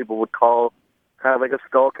what most people would call kind of like a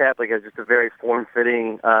skull cap, like it's just a very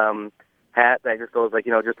form-fitting hat that just goes like,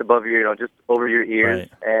 just above your, just over your ears.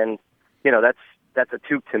 Right. And, that's a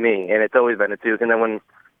toque to me, and it's always been a toque. And then when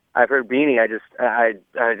I've heard beanie, I just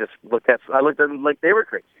looked at them like they were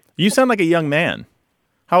crazy. You sound like a young man.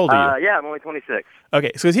 How old are you? Yeah, I'm only 26.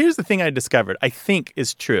 Okay, so here's the thing I discovered, I think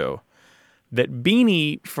is true, that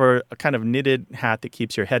beanie for a kind of knitted hat that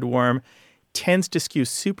keeps your head warm tends to skew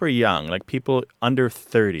super young, like people under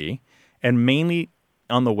 30, and mainly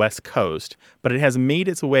on the West Coast, but it has made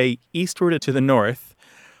its way eastward to the north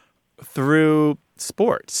through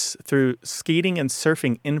sports, through skating and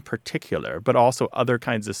surfing in particular, but also other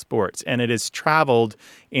kinds of sports. And it has traveled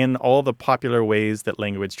in all the popular ways that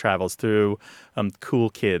language travels through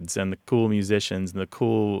cool kids and the cool musicians and the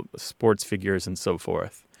cool sports figures and so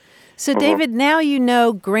forth. So, David, now you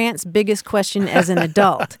know Grant's biggest question as an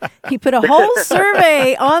adult. He put a whole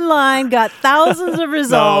survey online, got thousands of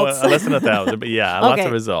results. No, less than 1,000, but yeah, lots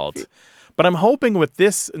of results. But I'm hoping with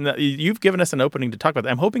this, you've given us an opening to talk about that.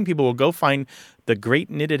 I'm hoping people will go find the Great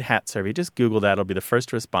Knitted Hat Survey. Just Google that. It'll be the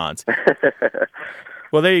first response.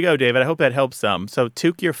 Well, there you go, David. I hope that helps some. So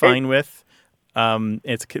toque you're fine with.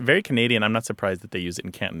 It's very Canadian. I'm not surprised that they use it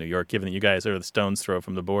in Canton, New York, given that you guys are the stone's throw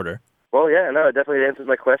from the border. Well, yeah, no, it definitely answers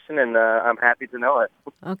my question, and I'm happy to know it.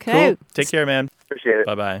 Okay. Cool. Take care, man. Appreciate it.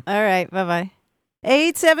 Bye-bye. All right. Bye-bye.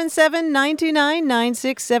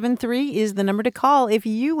 877-929-9673 is the number to call if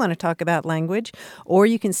you want to talk about language, or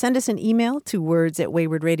you can send us an email to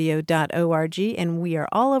words@waywardradio.org, and we are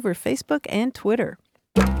all over Facebook and Twitter.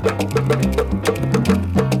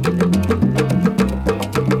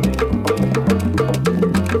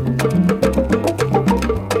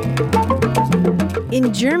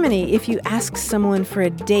 In Germany, if you ask someone for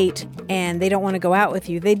a date and they don't want to go out with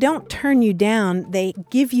you, they don't turn you down, they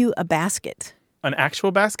give you a basket. An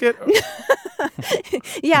actual basket?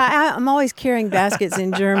 Yeah, I'm always carrying baskets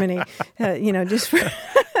in Germany, just for...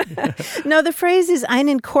 No, the phrase is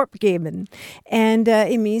einen Korb geben, and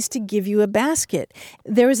it means to give you a basket.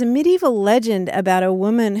 There was a medieval legend about a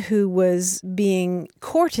woman who was being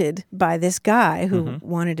courted by this guy who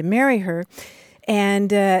wanted to marry her.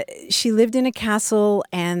 And she lived in a castle,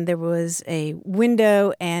 and there was a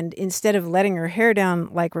window, and instead of letting her hair down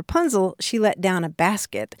like Rapunzel, she let down a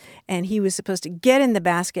basket, and he was supposed to get in the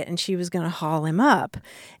basket, and she was going to haul him up.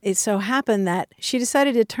 It so happened that she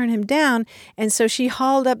decided to turn him down, and so she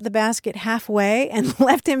hauled up the basket halfway and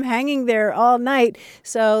left him hanging there all night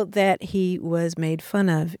so that he was made fun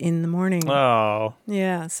of in the morning. Oh.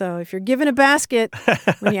 Yeah, so if you're given a basket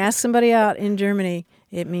when you ask somebody out in Germany,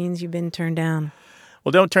 it means you've been turned down.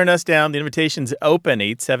 Well, don't turn us down. The invitation's open,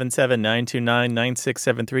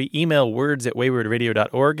 877-929-9673. Email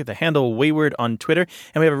words@waywardradio.org. The handle Wayward on Twitter.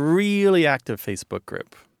 And we have a really active Facebook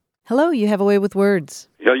group. Hello, you have a way with words.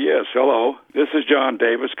 Yes, hello. This is John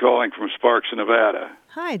Davis calling from Sparks, Nevada.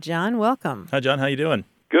 Hi, John. Welcome. Hi, John. How you doing?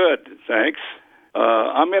 Good, thanks.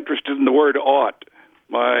 I'm interested in the word ought.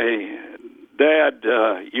 My dad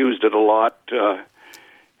used it a lot.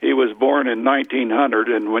 He was born in 1900,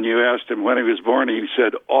 and when you asked him when he was born, he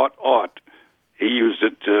said, ought. He used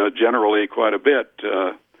it generally quite a bit.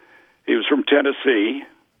 He was from Tennessee.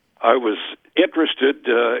 I was interested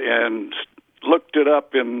and looked it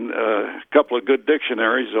up in a couple of good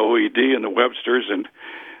dictionaries, OED and the Webster's, and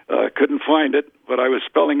couldn't find it, but I was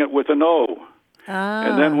spelling it with an O.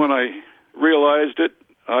 And then when I realized it,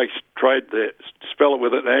 I tried to spell it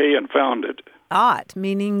with an A and found it. Ought,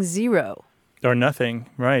 meaning zero. Or nothing,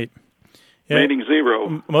 right. Yeah. Meaning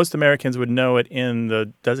zero. Most Americans would know it in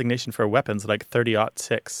the designation for weapons, like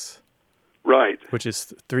 30-06. Right. Which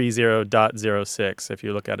is 30.06 if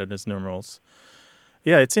you look at it as numerals.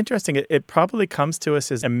 Yeah, it's interesting. It probably comes to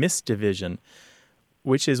us as a misdivision,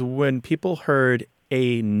 which is when people heard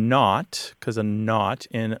a naught, because a naught,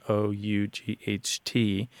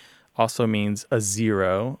 N-O-U-G-H-T, also means a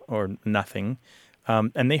zero or nothing.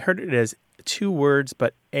 And they heard it as two words,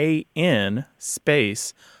 but A-N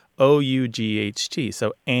space O-U-G-H-T.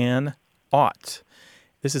 So an ought.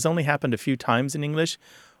 This has only happened a few times in English.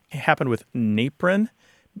 It happened with napron,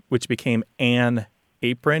 which became an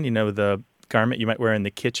apron, the garment you might wear in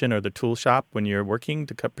the kitchen or the tool shop when you're working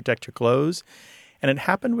to protect your clothes. And it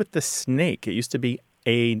happened with the snake. It used to be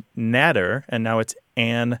a nadder, and now it's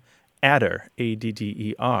an adder,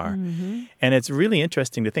 A-D-D-E-R. Mm-hmm. And it's really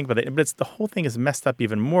interesting to think about it. But the whole thing is messed up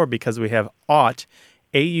even more because we have ought,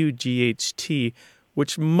 A-U-G-H-T,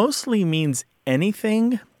 which mostly means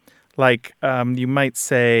anything. Like you might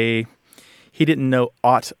say, he didn't know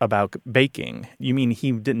aught about baking. You mean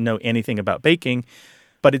he didn't know anything about baking,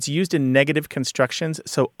 but it's used in negative constructions,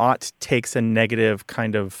 so ought takes a negative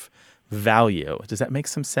kind of value. Does that make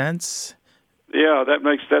some sense? Yeah,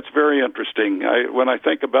 that's very interesting. When I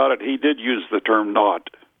think about it, he did use the term not.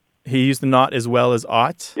 He used the not as well as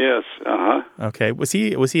ought? Yes, Okay. Was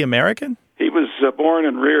he American? He was born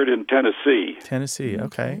and reared in Tennessee. Tennessee,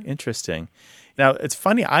 okay. Interesting. Now, it's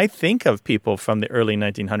funny, I think of people from the early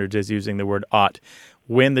 1900s as using the word ought.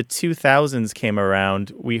 When the 2000s came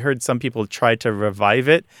around, we heard some people try to revive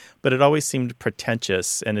it, but it always seemed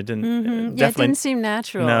pretentious, and it didn't it didn't seem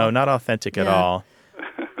natural. No, not authentic at all.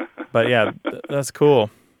 But yeah, that's cool.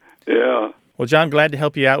 Yeah. Well, John, glad to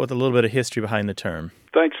help you out with a little bit of history behind the term.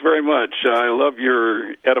 Thanks very much. I love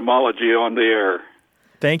your etymology on the air.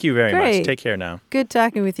 Thank you very Great. much. Take care now. Good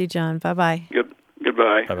talking with you, John. Bye-bye.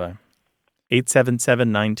 Goodbye. Bye-bye.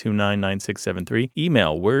 877-929-9673.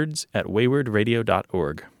 Email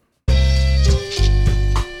words@waywardradio.org.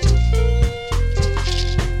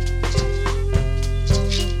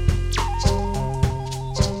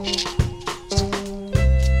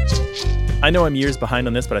 I know I'm years behind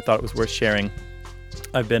on this, but I thought it was worth sharing.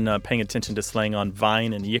 I've been paying attention to slang on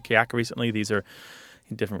Vine and Yik Yak recently. These are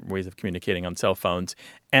different ways of communicating on cell phones.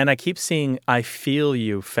 And I keep seeing I feel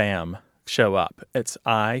you, fam, show up. It's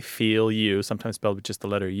I feel you, sometimes spelled with just the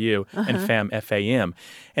letter U, and fam, F-A-M.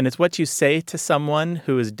 And it's what you say to someone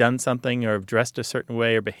who has done something or dressed a certain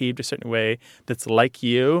way or behaved a certain way that's like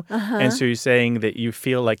you. And so you're saying that you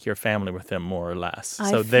feel like you're family with them more or less.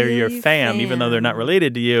 So they're your fam, even though they're not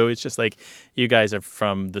related to you. It's just like you guys are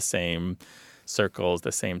from the same circles,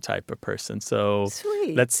 the same type of person. So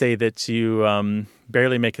let's say that you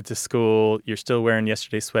barely make it to school, you're still wearing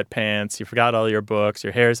yesterday's sweatpants, you forgot all your books,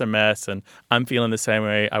 your hair's a mess, and I'm feeling the same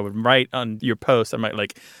way. I would write on your post, I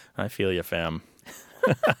might I feel you, fam.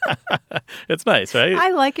 It's nice, right?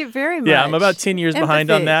 I like it very much. Yeah, I'm about 10 years behind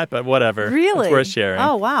on that, but whatever. Really? It's worth sharing.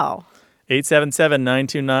 Oh, wow.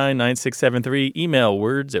 877-929-9673. Email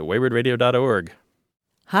words@waywardradio.org.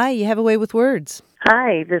 Hi, you have a way with words.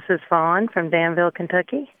 Hi, this is Fawn from Danville,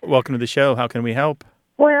 Kentucky. Welcome to the show. How can we help?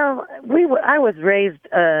 Well, I was raised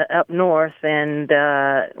up north, and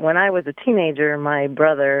when I was a teenager, my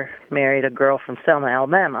brother married a girl from Selma,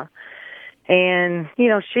 Alabama. And,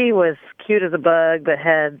 she was cute as a bug, but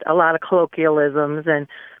had a lot of colloquialisms. And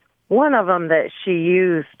one of them that she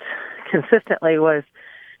used consistently was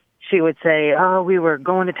she would say, oh, we were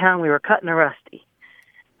going to town, we were cutting a rusty.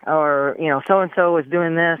 Or, so-and-so was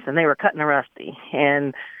doing this, and they were cutting a rusty.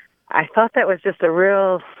 And I thought that was just a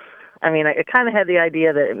real, I kind of had the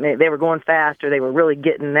idea that they were going fast or they were really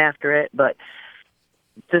getting after it, but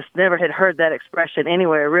just never had heard that expression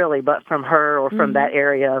anywhere really but from her or from that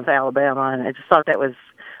area of Alabama. And I just thought I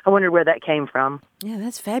wondered where that came from. Yeah,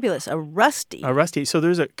 that's fabulous. A rusty. A rusty. So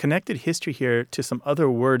there's a connected history here to some other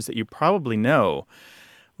words that you probably know.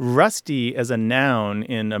 Rusty as a noun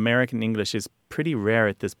in American English is pretty rare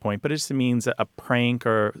at this point, but it just means a prank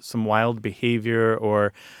or some wild behavior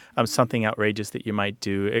or something outrageous that you might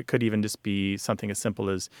do. It could even just be something as simple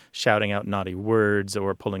as shouting out naughty words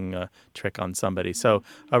or pulling a trick on somebody. So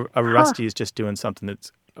a rusty is just doing something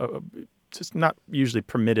that's just not usually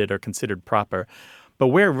permitted or considered proper. But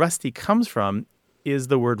where rusty comes from is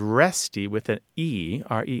the word resty with an E,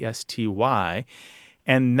 R-E-S-T-Y.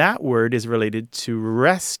 And that word is related to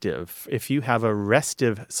restive. If you have a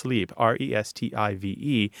restive sleep,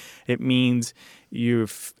 R-E-S-T-I-V-E, it means you're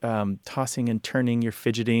tossing and turning, you're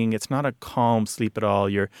fidgeting. It's not a calm sleep at all.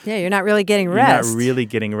 You're not really getting rest. You're not really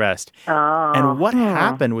getting rest. Oh. And what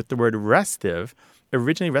happened with the word restive,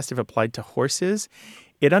 originally restive applied to horses.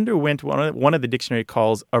 It underwent one of the dictionary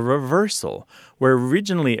calls a reversal, where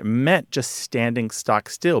originally it meant just standing stock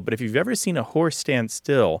still. But if you've ever seen a horse stand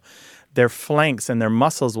still, their flanks and their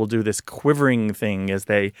muscles will do this quivering thing as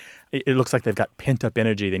it looks like they've got pent-up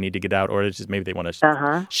energy they need to get out, or it's just maybe they want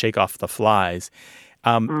to shake off the flies.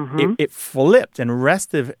 It flipped, and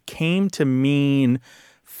restive came to mean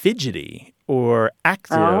fidgety or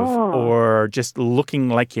active or just looking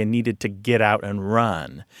like you needed to get out and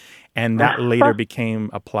run. And that later became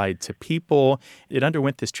applied to people. It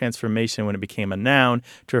underwent this transformation when it became a noun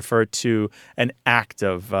to refer to an act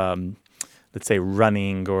of let's say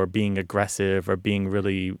running or being aggressive or being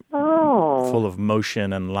really full of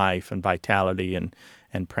motion and life and vitality and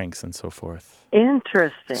pranks and so forth.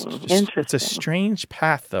 Interesting. It's a strange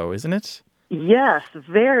path, though, isn't it? Yes,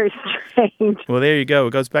 very strange. Well, there you go.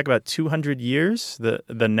 It goes back about 200 years,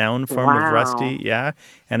 the noun form of rusty, yeah,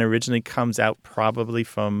 and originally comes out probably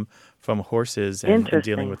from horses and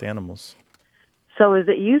dealing with animals. So is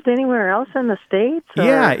it used anywhere else in the States? Or?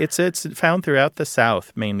 Yeah, it's found throughout the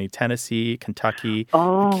South, mainly Tennessee, Kentucky.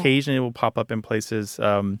 Occasionally it will pop up in places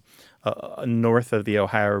north of the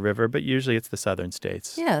Ohio River, but usually it's the southern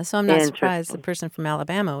states. Yeah, so I'm not surprised the person from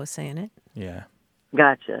Alabama was saying it. Yeah.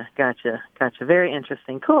 Gotcha. Very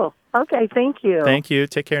interesting. Cool. Okay, thank you. Thank you.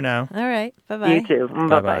 Take care now. All right. Bye-bye. You too.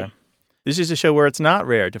 Bye-bye. This is a show where it's not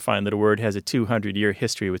rare to find that a word has a 200-year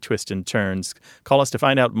history with twists and turns. Call us to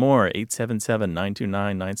find out more,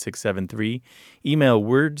 877-929-9673. Email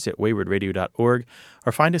words@waywardradio.org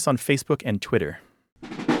or find us on Facebook and Twitter.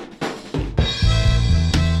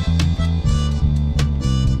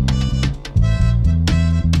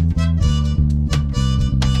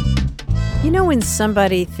 You know, when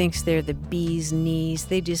somebody thinks they're the bee's knees,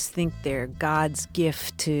 they just think they're God's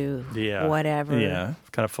gift to whatever. Yeah,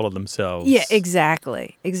 kind of full of themselves. Yeah,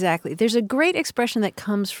 exactly. There's a great expression that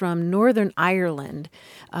comes from Northern Ireland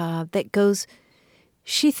that goes,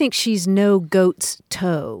 she thinks she's no goat's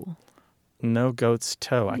toe. No goat's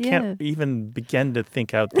toe. I can't even begin to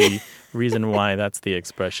think out the reason why that's the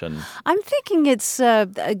expression. I'm thinking it's a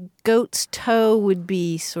goat's toe would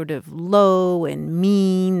be sort of low and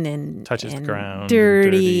mean and touches the ground,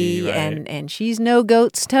 dirty, right. and she's no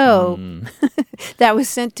goat's toe. That was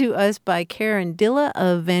sent to us by Karen Dilla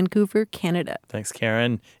of Vancouver, Canada. Thanks,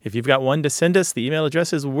 Karen. If you've got one to send us, the email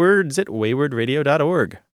address is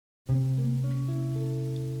words@waywardradio.org.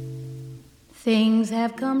 Things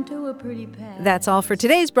have come to a pretty pass. That's all for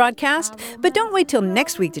today's broadcast, but don't wait till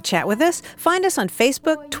next week to chat with us. Find us on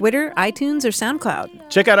Facebook, Twitter, iTunes, or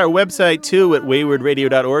SoundCloud. Check out our website, too, at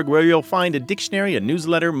waywardradio.org, where you'll find a dictionary, a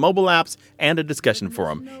newsletter, mobile apps, and a discussion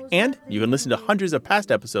forum. And you can listen to hundreds of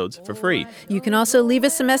past episodes for free. You can also leave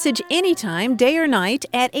us a message anytime, day or night,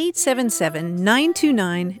 at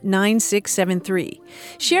 877-929-9673.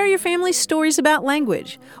 Share your family's stories about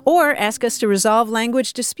language, or ask us to resolve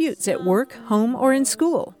language disputes at work, home, or in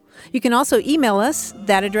school. You can also email us.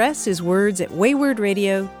 That address is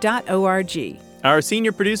words@waywardradio.org. Our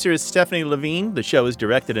senior producer is Stephanie Levine. The show is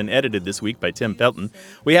directed and edited this week by Tim Felton.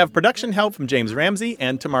 We have production help from James Ramsey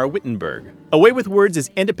and Tamar Wittenberg. A Way with Words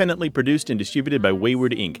is independently produced and distributed by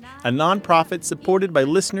Wayward Inc., a nonprofit supported by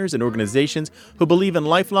listeners and organizations who believe in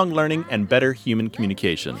lifelong learning and better human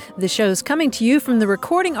communication. The show is coming to you from the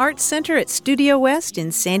Recording Arts Center at Studio West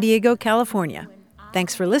in San Diego, California.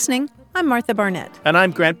 Thanks for listening. I'm Martha Barnett. And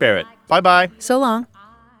I'm Grant Barrett. Bye-bye. So long.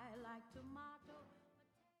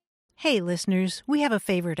 Hey, listeners, we have a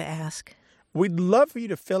favor to ask. We'd love for you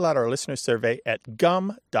to fill out our listener survey at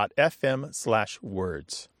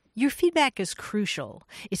gum.fm/words. Your feedback is crucial.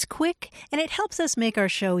 It's quick, and it helps us make our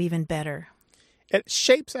show even better. It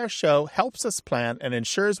shapes our show, helps us plan, and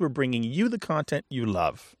ensures we're bringing you the content you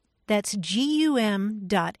love. That's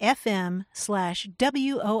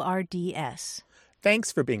gum.fm/WORDS.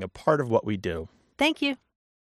 Thanks for being a part of what we do. Thank you.